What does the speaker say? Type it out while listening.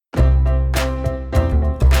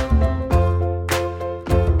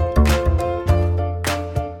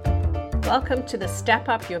Welcome to the Step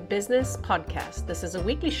Up Your Business podcast. This is a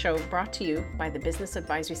weekly show brought to you by the Business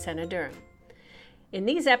Advisory Center Durham. In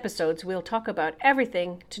these episodes, we'll talk about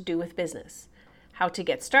everything to do with business. How to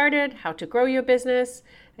get started, how to grow your business.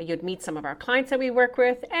 You'd meet some of our clients that we work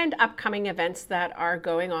with and upcoming events that are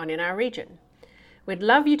going on in our region. We'd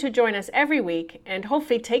love you to join us every week and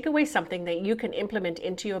hopefully take away something that you can implement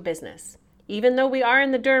into your business. Even though we are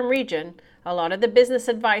in the Durham region, a lot of the business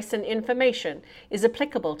advice and information is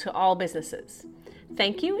applicable to all businesses.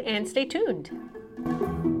 Thank you and stay tuned.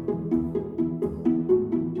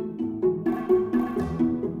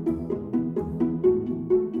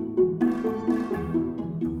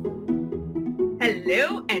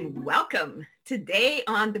 Hello and welcome. Today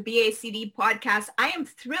on the BACD podcast, I am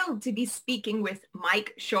thrilled to be speaking with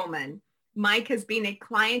Mike Shoreman. Mike has been a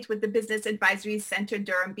client with the Business Advisory Center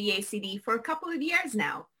Durham BACD for a couple of years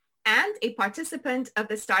now and a participant of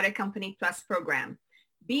the Start a Company Plus program.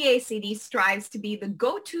 BACD strives to be the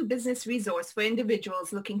go-to business resource for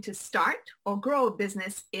individuals looking to start or grow a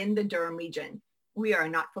business in the Durham region. We are a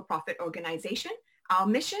not-for-profit organization. Our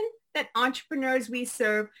mission, that entrepreneurs we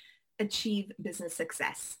serve achieve business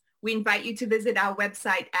success. We invite you to visit our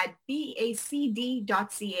website at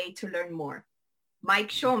bacd.ca to learn more. Mike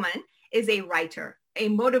Shoreman is a writer, a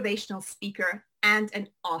motivational speaker, and an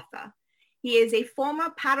author. He is a former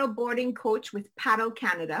paddleboarding coach with Paddle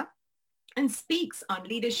Canada and speaks on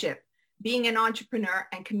leadership, being an entrepreneur,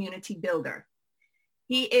 and community builder.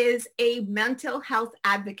 He is a mental health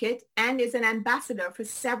advocate and is an ambassador for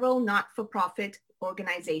several not-for-profit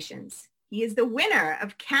organizations. He is the winner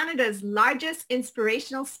of Canada's largest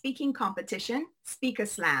inspirational speaking competition, Speaker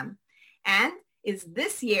Slam, and is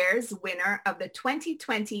this year's winner of the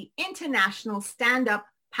 2020 International Stand-Up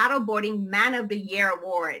Paddleboarding Man of the Year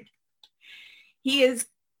Award. He is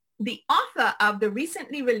the author of the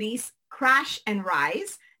recently released Crash and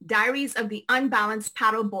Rise, Diaries of the Unbalanced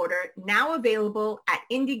Paddleboarder, now available at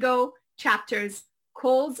Indigo, Chapters,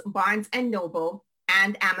 Kohl's, Barnes & Noble,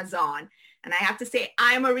 and Amazon. And I have to say,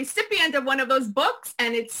 I am a recipient of one of those books,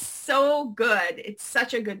 and it's so good. It's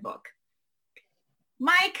such a good book.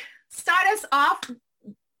 Mike, start us off,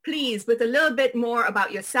 please, with a little bit more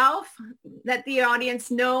about yourself. Let the audience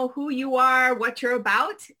know who you are, what you're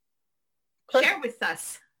about. Share with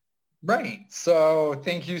us. Right. So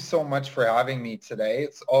thank you so much for having me today.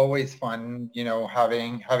 It's always fun,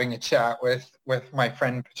 having a chat with my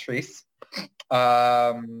friend Patrice.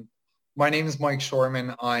 My name is Mike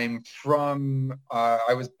Shoreman. I'm from,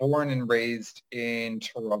 I was born and raised in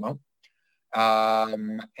Toronto.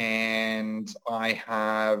 And I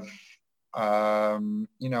have,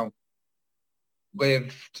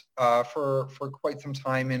 lived for quite some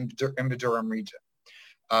time in the Durham region.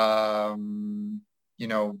 I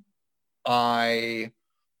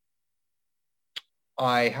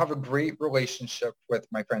have a great relationship with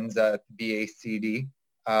my friends at BACD.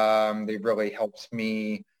 They really helped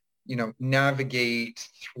me, navigate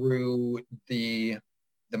through the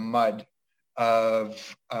mud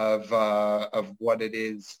of what it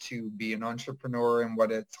is to be an entrepreneur and what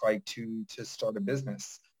it's like to start a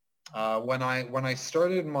business. When I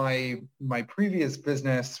started my previous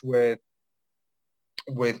business with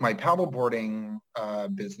my paddleboarding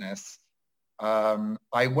business,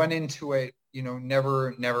 I went into it,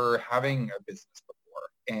 never having a business before,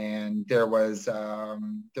 and there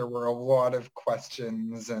were a lot of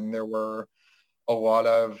questions, and there was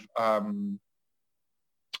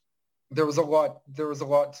a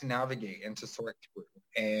lot to navigate and to sort through.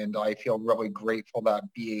 And I feel really grateful that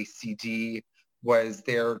BACD was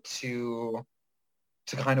there to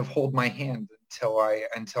kind of hold my hand until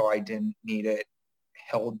I didn't need it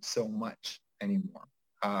held so much anymore.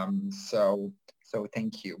 So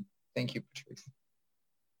thank you, Patrice.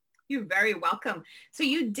 You're very welcome. So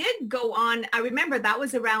you did go on, I remember that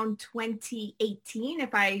was around 2018,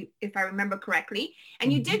 if I remember correctly,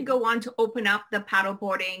 and you did go on to open up the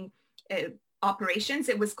paddleboarding operations.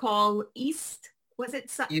 It was called East of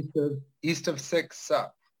 6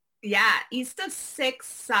 Sup. Yeah, East of 6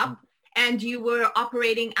 Sup, and you were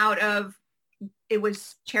operating out of, it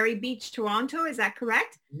was Cherry Beach, Toronto. Is that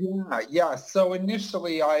correct? Yeah. So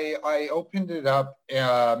initially I opened it up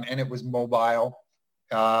and it was mobile,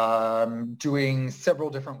 doing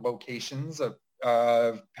several different locations of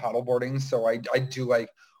paddleboarding. So I do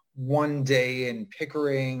like one day in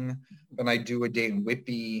Pickering, then I do a day in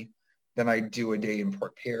Whitby, then I do a day in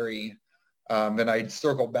Port Perry, then I'd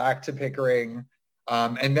circle back to Pickering,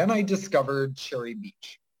 and then I discovered Cherry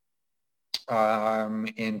Beach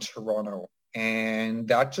in Toronto. And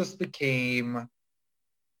that just became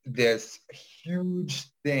this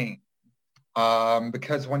huge thing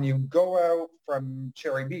Because when you go out from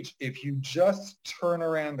Cherry Beach, if you just turn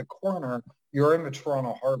around the corner, you're in the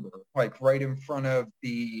Toronto Harbor, like right in front of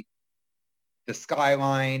the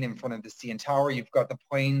skyline, in front of the CN Tower. You've got the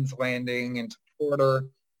planes landing into Porter,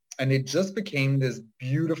 and it just became this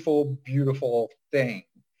beautiful, beautiful thing.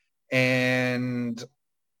 And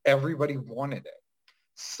everybody wanted it.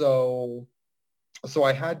 So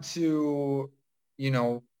I had to,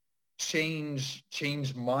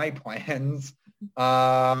 change my plans.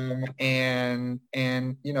 And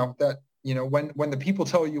that, when the people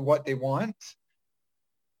tell you what they want,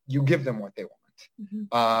 you give them what they want.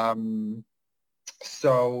 Mm-hmm.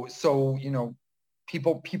 So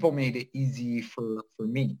people made it easy for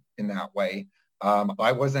me in that way.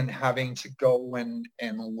 I wasn't having to go and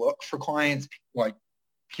look for clients. Like,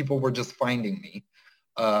 people were just finding me.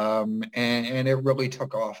 And it really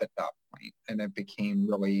took off at that point, and it became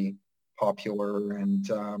really popular, and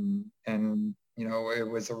it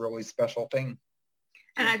was a really special thing.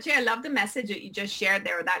 And actually, I love the message that you just shared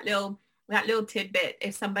there, that little tidbit.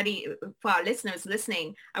 If somebody, for our listeners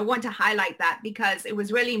listening, I want to highlight that because it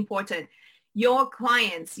was really important. Your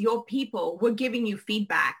clients, your people were giving you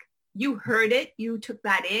feedback. You heard it, you took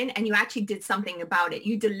that in, and you actually did something about it.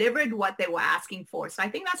 You delivered what they were asking for. So I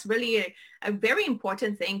think that's really a very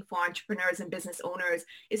important thing for entrepreneurs and business owners,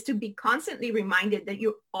 is to be constantly reminded that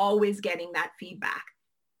you're always getting that feedback.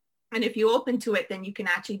 And if you open to it, then you can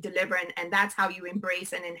actually deliver, and that's how you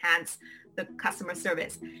embrace and enhance the customer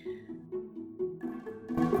service.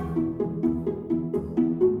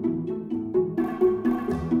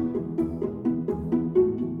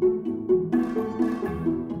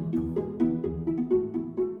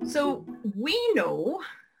 So we know,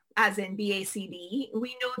 as in BACD,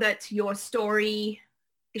 we know that your story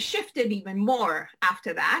shifted even more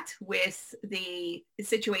after that with the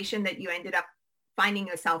situation that you ended up finding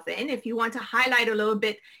yourself in. If you want to highlight a little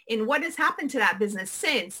bit in what has happened to that business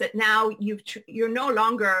since that, now you're no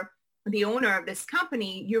longer the owner of this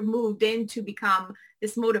company, you've moved in to become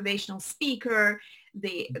this motivational speaker,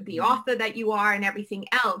 the author that you are, and everything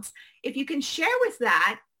else. If you can share with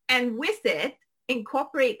that, and with it,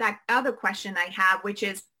 incorporate that other question I have, which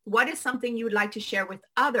is, what is something you would like to share with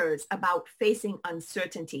others about facing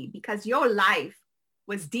uncertainty? Because your life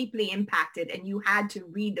was deeply impacted and you had to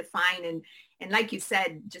redefine, and like you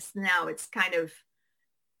said just now, it's kind of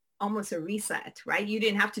almost a reset, right? You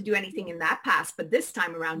didn't have to do anything in that past, but this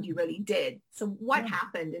time around you really did. So what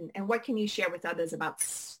happened, and what can you share with others about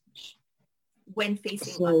when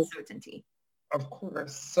facing uncertainty? Of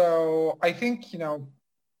course. So I think,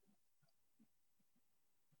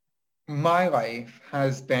 my life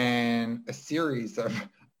has been a series of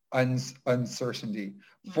uncertainty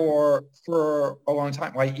for a long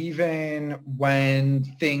time. Like, even when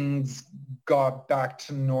things got back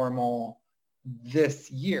to normal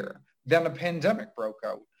this year, then a pandemic broke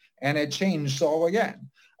out and it changed all again.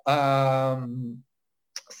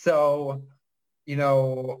 So,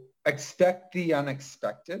 expect the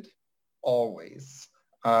unexpected always.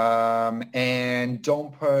 And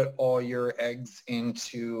don't put all your eggs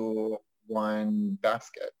into one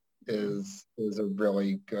basket is a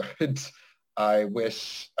really good. I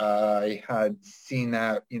wish I had seen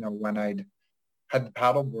that, when I'd had the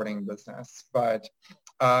paddleboarding business. But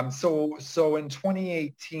so in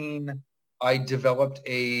 2018, I developed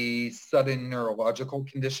a sudden neurological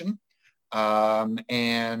condition,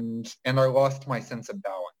 and I lost my sense of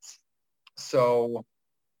balance. So,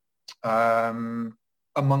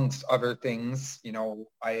 amongst other things,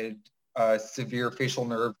 I had severe facial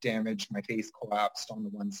nerve damage. My face collapsed on the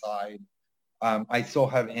one side. I still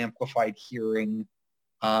have amplified hearing,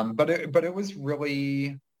 but it was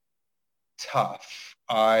really tough.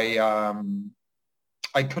 I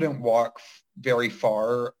couldn't walk very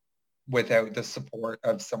far without the support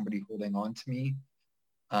of somebody holding on to me.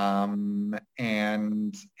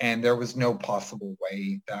 And there was no possible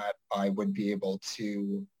way that I would be able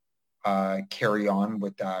to carry on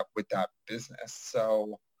with that business.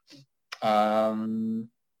 So I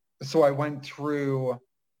went through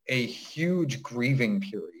a huge grieving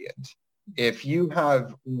period. If you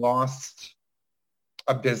have lost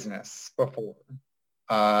a business before,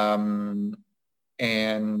 and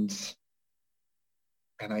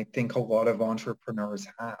I think a lot of entrepreneurs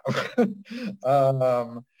have,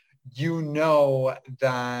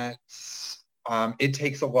 that it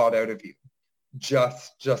takes a lot out of you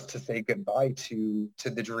just to say goodbye to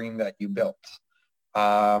the dream that you built.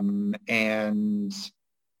 And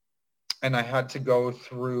I had to go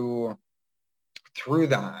through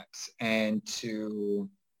that, and to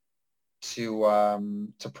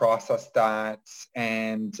to process that.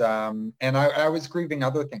 And I was grieving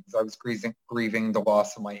other things. I was grieving the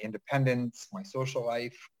loss of my independence, my social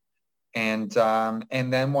life. And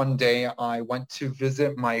then one day I went to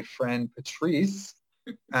visit my friend Patrice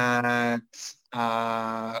at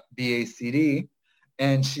BACD,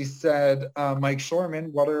 and she said, Mike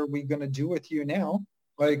Shoreman, what are we going to do with you now?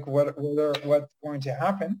 Like, what's going to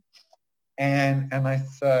happen? And I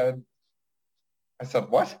said,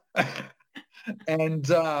 what?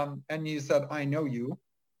 And you said, I know you.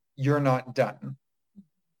 You're not done.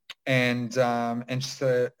 And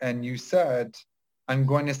you said, I'm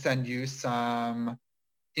going to send you some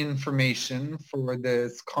information for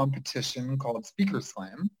this competition called Speaker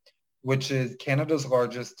Slam, which is Canada's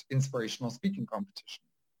largest inspirational speaking competition.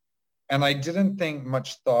 And I didn't think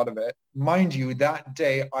much thought of it. Mind you, that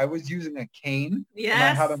day I was using a cane.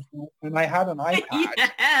 Yes. And I had an iPad.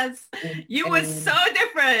 Yes. You were so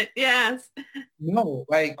different. Yes. No,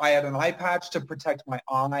 like I had an eye patch to protect my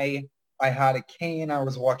eye. I had a cane. I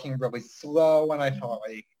was walking really slow, and I thought,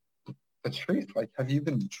 like, Patrice, like, have you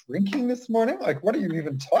been drinking this morning? Like, what are you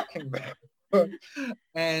even talking about?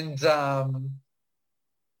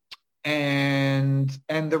 and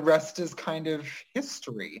the rest is kind of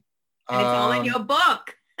history. And it's all in your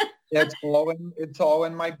book. It's all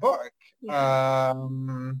in my book. Yeah.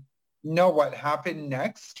 No, what happened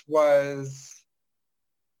next was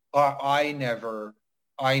I never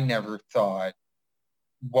thought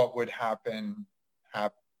what would happen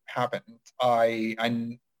happened.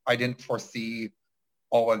 I didn't foresee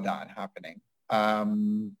all of that happening.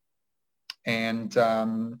 And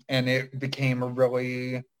it became a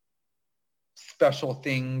really special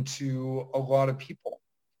thing to a lot of people.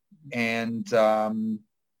 And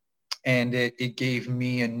it gave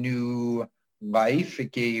me a new life.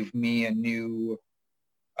 It gave me new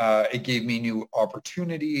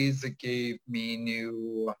opportunities. It gave me a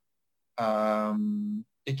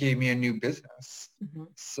new business. Mm-hmm.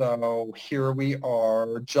 So here we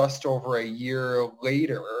are just over a year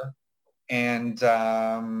later, and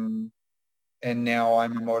now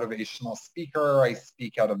I'm a motivational speaker. I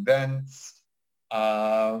speak at events.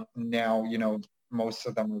 Now, most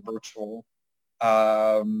of them are virtual.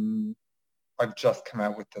 I've just come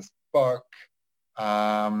out with this book.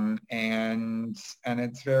 And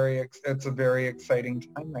it's a very exciting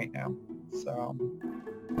time right now. So.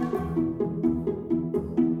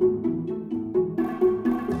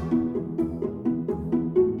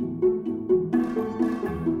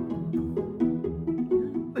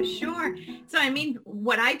 For sure. So, I mean,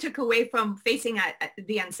 what I took away from facing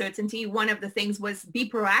the uncertainty, one of the things was be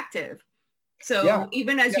proactive. So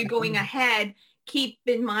even as you're going ahead, keep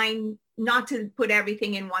in mind not to put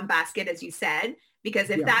everything in one basket, as you said,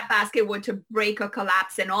 because if that basket were to break or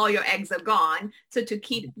collapse and all your eggs are gone. So to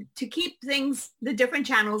keep things, the different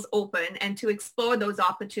channels open and to explore those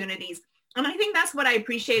opportunities. And I think that's what I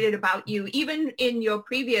appreciated about you. Even in your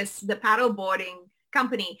the paddleboarding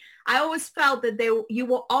company, I always felt that you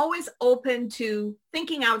were always open to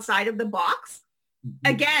thinking outside of the box.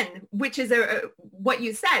 Again, which is what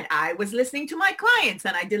you said. I was listening to my clients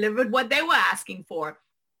and I delivered what they were asking for.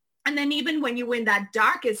 And then even when you were in that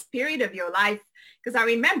darkest period of your life, because I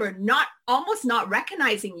remember almost not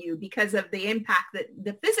recognizing you because of the impact,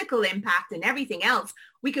 the physical impact and everything else.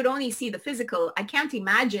 We could only see the physical. I can't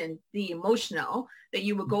imagine the emotional that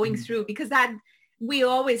you were going through, because that, we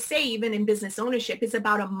always say, even in business ownership, it's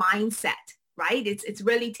about a mindset, right? It's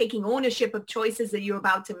really taking ownership of choices that you're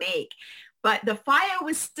about to make. But the fire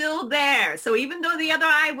was still there. So even though the other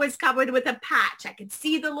eye was covered with a patch, I could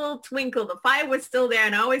see the little twinkle. The fire was still there.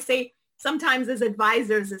 And I always say, sometimes as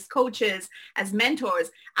advisors, as coaches, as mentors,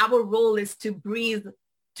 our role is to breathe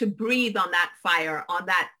on that fire, on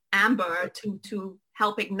that amber, to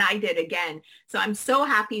help ignite it again. So I'm so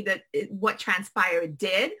happy that what transpired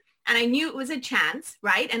did. And I knew it was a chance,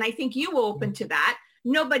 right? And I think you were open to that.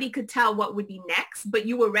 Nobody could tell what would be next, but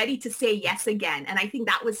you were ready to say yes again. And I think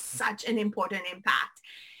that was such an important impact.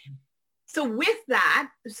 So with that,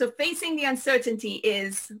 facing the uncertainty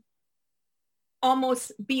is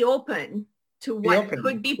almost be open to what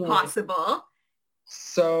could be possible.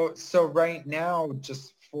 So right now,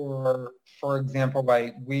 just for example,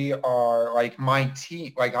 like we are, like my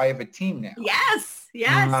team, like I have a team now. Yes.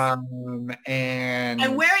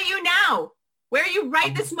 And where are you now? Where are you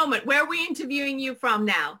right this moment? Where are we interviewing you from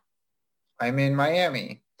now? I'm in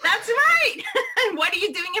Miami. That's right. What are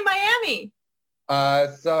you doing in Miami?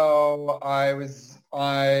 So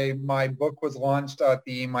my book was launched at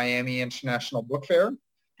the Miami International Book Fair,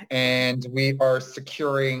 and we are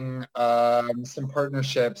securing some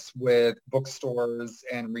partnerships with bookstores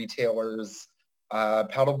and retailers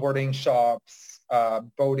paddleboarding shops,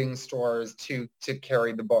 boating stores to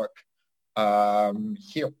carry the book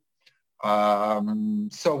here.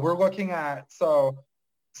 So we're looking at,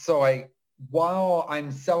 while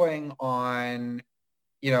I'm selling on,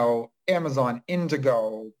 Amazon,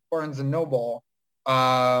 Indigo, Barnes and Noble,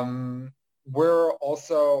 we're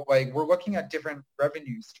also we're looking at different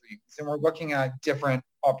revenue streams, and we're looking at different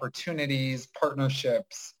opportunities,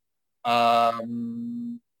 partnerships.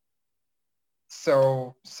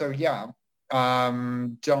 So yeah,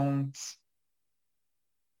 don't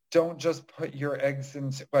just put your eggs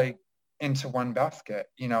into one basket.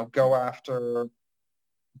 Go after.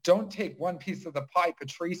 Don't take one piece of the pie,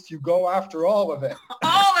 Patrice. You go after all of it.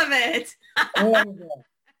 All of it. All of it.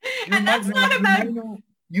 And that's not about.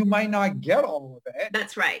 You might not get all of it.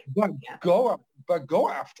 That's right. But go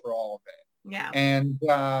after all of it. Yeah. And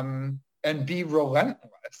be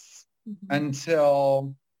relentless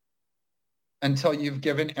until you've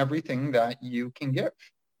given everything that you can give.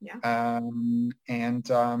 Yeah.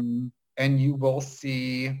 And you will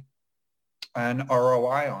see an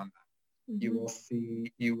ROI on that. You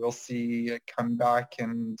will see it come back,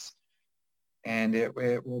 and it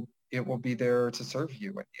will be there to serve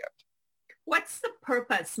you at the end. What's the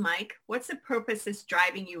purpose, Mike? What's the purpose that's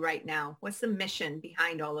driving you right now? What's the mission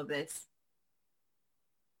behind all of this?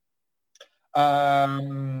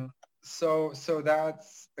 So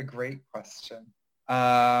that's a great question.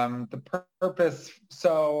 The purpose.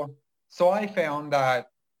 So I found that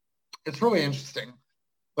it's really interesting.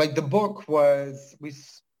 The book was,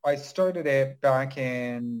 I started it back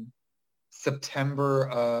in September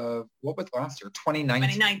of, what was last year?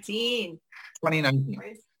 2019.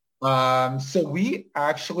 2019. So we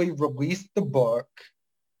actually released the book.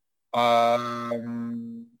 There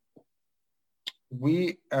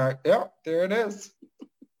it is.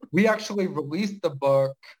 We actually released the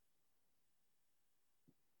book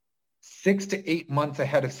 6 to 8 months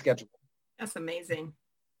ahead of schedule. That's amazing.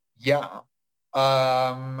 Yeah.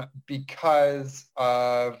 Because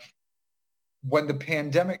of when the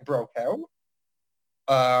pandemic broke out,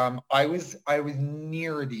 I was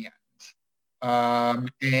near the end.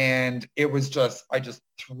 And it was I just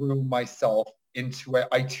threw myself into it.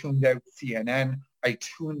 I tuned out CNN. I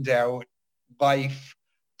tuned out life.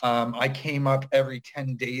 I came up every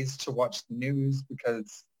 10 days to watch the news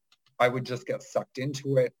because I would just get sucked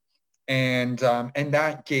into it. And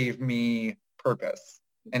that gave me purpose.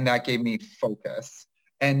 And that gave me focus.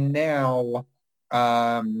 And now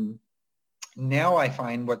I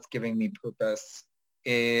find what's giving me purpose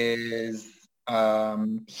is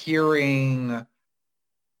hearing,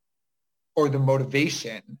 or the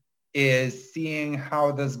motivation is seeing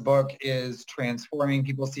how this book is transforming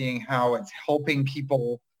people, seeing how it's helping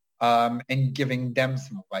people, and giving them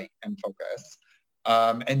some light and focus.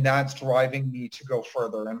 And that's driving me to go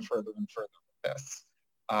further and further and further with this.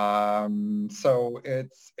 So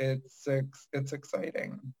it's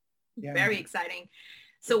exciting. Yeah. Very exciting.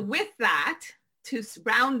 So with that, to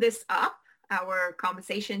round this up, our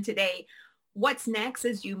conversation today, what's next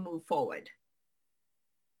as you move forward?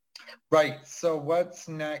 Right. So what's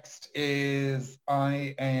next is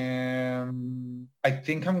I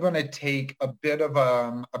think I'm going to take a bit of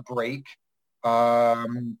a break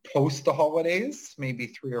post the holidays, maybe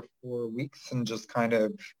 3 or 4 weeks, and just kind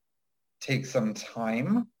of take some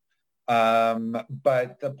time.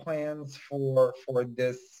 But the plans for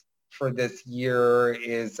this year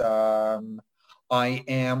is I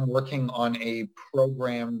am working on a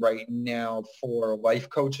program right now for life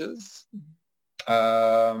coaches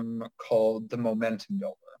called the Momentum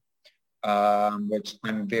Builder, which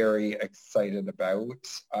I'm very excited about.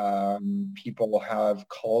 People have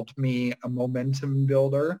called me a momentum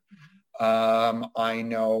builder. I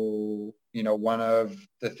know, one of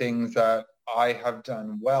the things that I have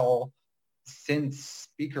done well since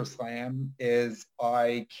Speaker Slam is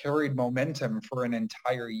I carried momentum for an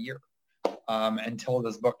entire year until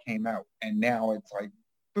this book came out. And now it's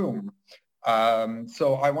boom.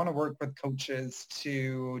 So I want to work with coaches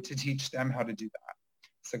to teach them how to do that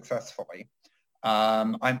successfully.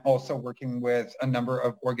 I'm also working with a number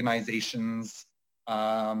of organizations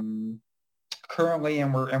currently,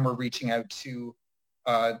 and we're reaching out to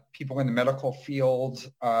people in the medical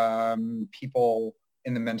field, people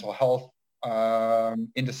in the mental health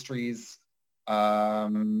industries,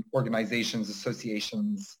 organizations,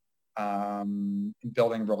 associations,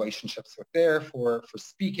 building relationships with for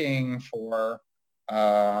speaking, for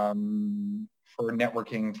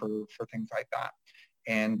networking, for things like that.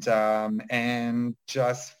 And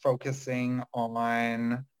just focusing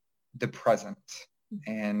on the present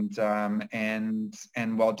and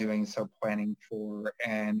while doing so, planning for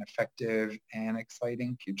an effective and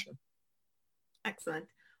exciting future. Excellent.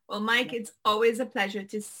 Well, Mike, it's always a pleasure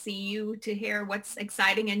to see you, to hear what's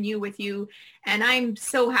exciting and new with you. And I'm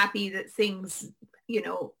so happy that things,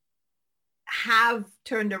 have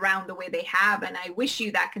turned around the way they have. And I wish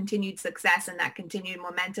you that continued success and that continued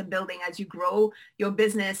momentum building as you grow your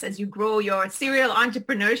business, as you grow your serial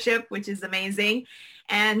entrepreneurship, which is amazing,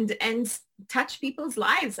 and touch people's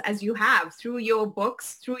lives as you have through your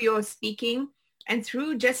books, through your speaking, and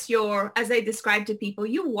through just your, as I describe to people,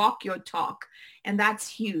 you walk your talk. And that's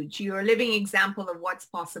huge. You're a living example of what's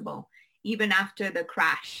possible. Even after the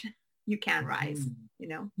crash, you can rise,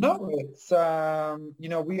 No, it's,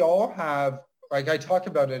 we all have, like I talk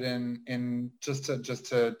about it in just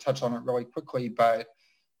to touch on it really quickly, but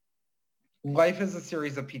life is a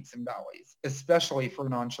series of peaks and valleys, especially for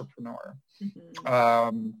an entrepreneur.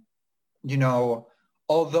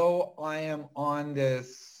 Although I am on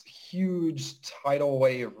this huge tidal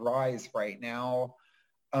wave rise right now,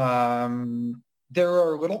 there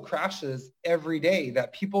are little crashes every day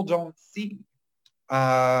that people don't see.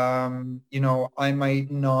 I might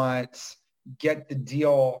not get the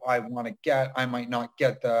deal I want to get. I might not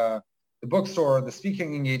get the bookstore or the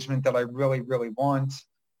speaking engagement that I really, really want.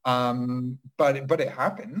 But it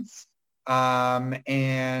happens.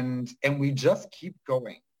 And we just keep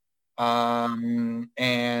going. One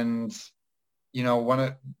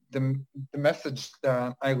of the message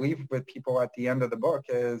that I leave with people at the end of the book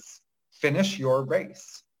is finish your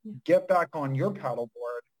race. Get back on your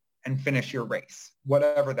paddleboard and finish your race,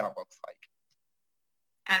 whatever that looks like.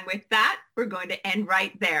 And with that, we're going to end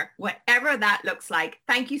right there, whatever that looks like.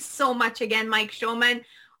 Thank you so much again, Mike Shoreman.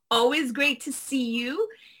 Always great to see you.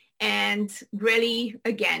 And really,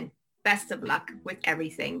 again, best of luck with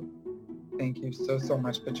everything. Thank you so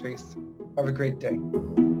much, Patrice. Have a great day.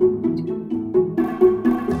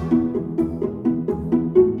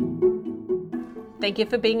 Thank you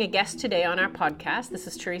for being a guest today on our podcast. This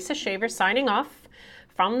is Teresa Shaver signing off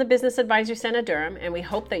from the Business Advisory Center Durham, and we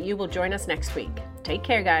hope that you will join us next week. Take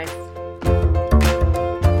care, guys.